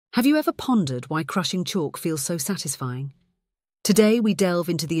Have you ever pondered why crushing chalk feels so satisfying? Today we delve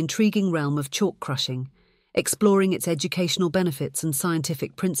into the intriguing realm of chalk crushing, exploring its educational benefits and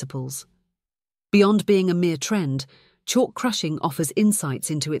scientific principles. Beyond being a mere trend, chalk crushing offers insights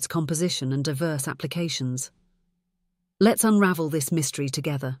into its composition and diverse applications. Let's unravel this mystery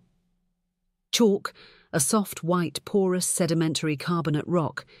together. Chalk, a soft, white, porous, sedimentary carbonate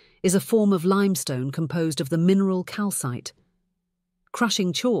rock, is a form of limestone composed of the mineral calcite.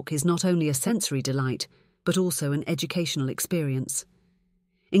 Crushing chalk is not only a sensory delight, but also an educational experience.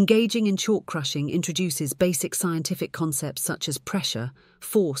 Engaging in chalk crushing introduces basic scientific concepts such as pressure,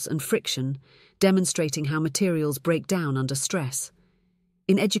 force, and friction, demonstrating how materials break down under stress.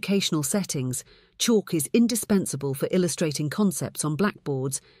 In educational settings, chalk is indispensable for illustrating concepts on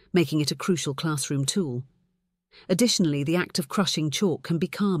blackboards, making it a crucial classroom tool. Additionally, the act of crushing chalk can be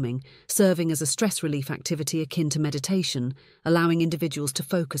calming, serving as a stress relief activity akin to meditation, allowing individuals to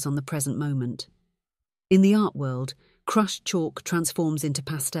focus on the present moment. In the art world, crushed chalk transforms into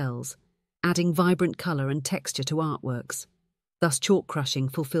pastels, adding vibrant colour and texture to artworks. Thus, chalk crushing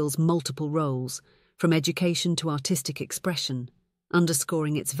fulfills multiple roles, from education to artistic expression,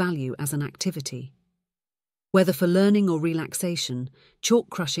 underscoring its value as an activity. Whether for learning or relaxation, chalk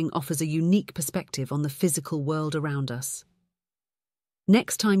crushing offers a unique perspective on the physical world around us.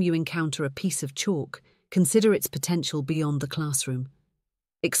 Next time you encounter a piece of chalk, consider its potential beyond the classroom.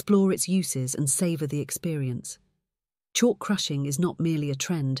 Explore its uses and savour the experience. Chalk crushing is not merely a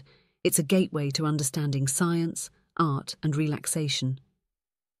trend, it's a gateway to understanding science, art, and relaxation.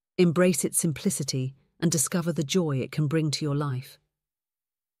 Embrace its simplicity and discover the joy it can bring to your life.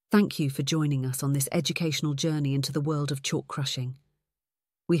 Thank you for joining us on this educational journey into the world of chalk crushing.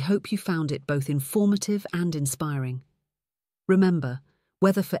 We hope you found it both informative and inspiring. Remember,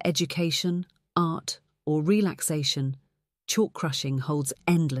 whether for education, art, or relaxation, chalk crushing holds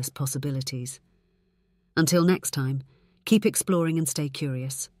endless possibilities. Until next time, keep exploring and stay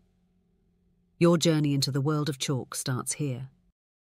curious. Your journey into the world of chalk starts here.